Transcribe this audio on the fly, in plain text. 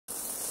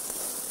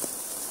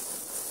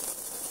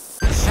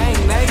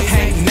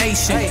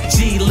nation.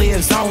 G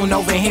lives on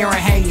over here in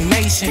Hate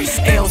Nation.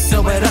 L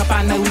sobered up,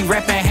 I know we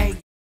reppin' hate.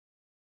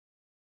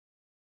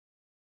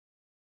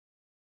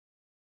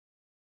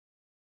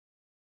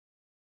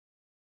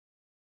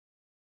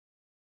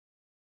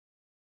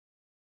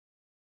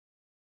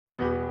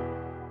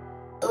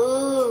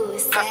 Ooh,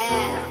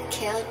 Sam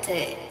killed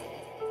it.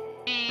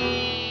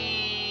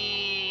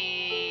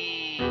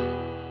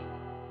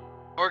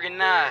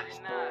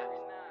 Organized.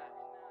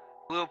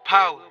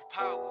 Willpower.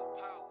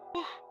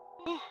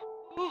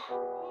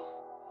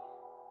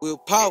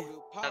 Willpower.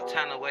 No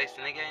time to waste,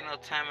 nigga. Ain't no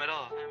time at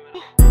all.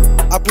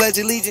 I pledge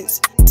allegiance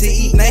to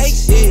eat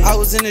nation. I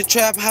was in the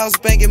trap house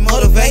banking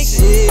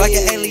motivation. Like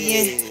an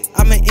alien,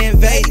 I'm an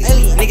invader.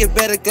 Nigga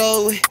better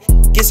go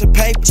get some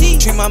paper.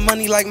 Treat my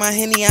money like my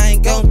Henny, I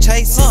ain't gon'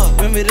 chase it.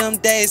 Remember them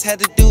days, had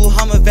to do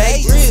home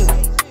invasion.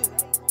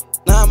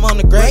 Now I'm on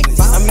the greatness.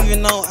 I'm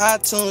even on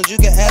iTunes, you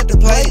can add the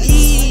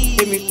playlist.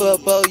 Hit me for a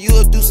bow,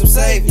 you'll do some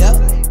saving.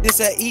 This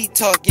that eat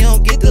talk, you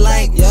don't get the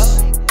language.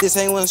 This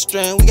ain't one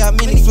strand, we got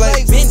many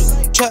flavors.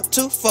 Trap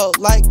 2-4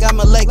 like I'm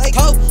a lake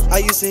coat. I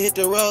used to hit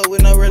the road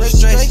with no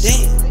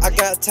registration. I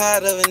got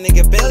tired of a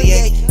nigga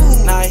bellyache.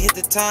 Now I hit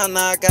the town,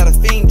 now I got a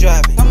fiend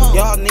driving.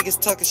 Y'all niggas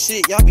talking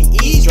shit, y'all be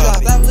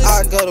eavesdropping.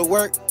 I go to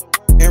work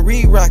and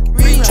re-rock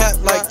it.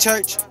 Trap like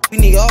church, we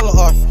need all the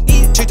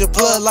orphans. Treat the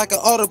plug like an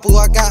audible,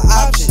 I got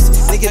options.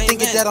 Nigga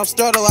thinking that I'm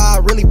startled, I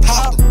really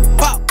popped them.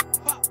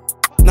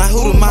 Now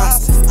who the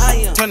monster?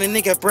 Turn a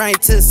nigga brain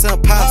to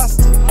some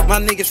pasta. My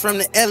niggas from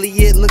the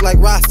Elliott look like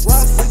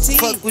rosters.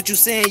 Fuck what you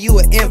saying, you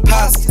an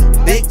imposter.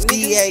 Big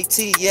DAT,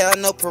 yeah I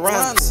know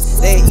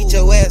piranhas. They eat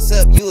your ass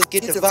up, you'll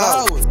get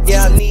devoured.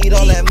 Yeah I need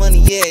all that money,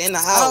 yeah in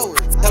an hour.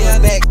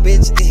 Coming back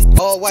bitch,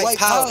 all white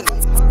powder.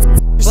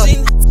 Fuck,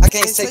 I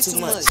can't say too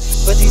much,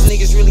 but these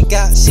niggas really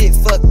got shit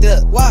fucked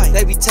up. Why?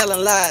 They be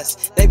telling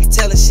lies, they be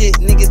telling shit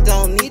niggas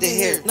don't need to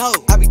hear. No,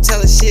 I be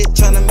telling shit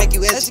trying to make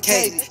you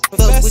educated.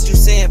 Fuck what you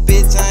saying,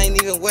 bitch, I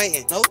ain't even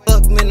waiting.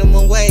 Fuck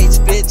minimum wage,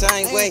 bitch, I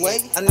ain't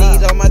waiting. I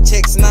need all my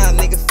checks now,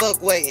 nigga,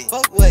 fuck waiting.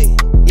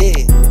 Yeah,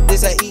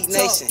 this that Eat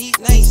Nation. Eat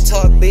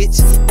talk,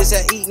 bitch, this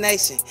that Eat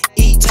Nation.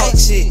 Eat talk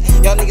shit.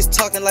 Y'all niggas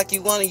talking like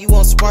you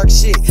want spark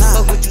shit.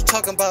 Fuck what you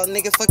talking about,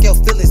 nigga, fuck your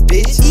feelings,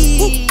 bitch.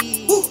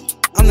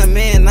 I'm the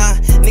man now.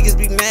 Niggas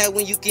be mad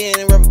when you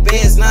getting rubber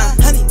bands now.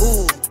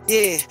 Ooh,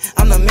 yeah,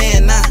 I'm the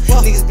man now.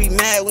 Niggas be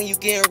mad when you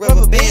getting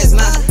rubber bands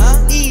now.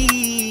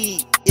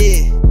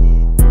 Yeah.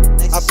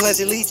 I pledge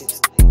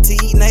allegiance to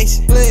Eat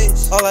Nation.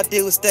 All I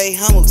did was stay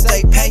humble,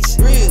 stay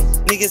patient.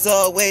 Niggas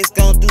always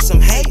gon' do some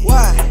hate.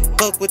 Why?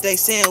 Fuck what they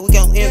saying, we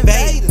gon'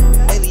 invade.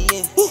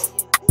 Alien.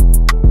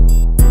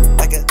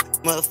 Like a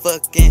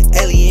motherfucking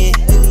alien.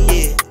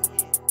 Yeah.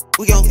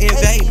 We gon'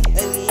 invade.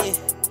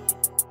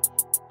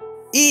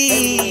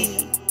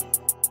 Alien.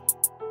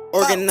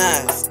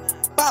 Organized.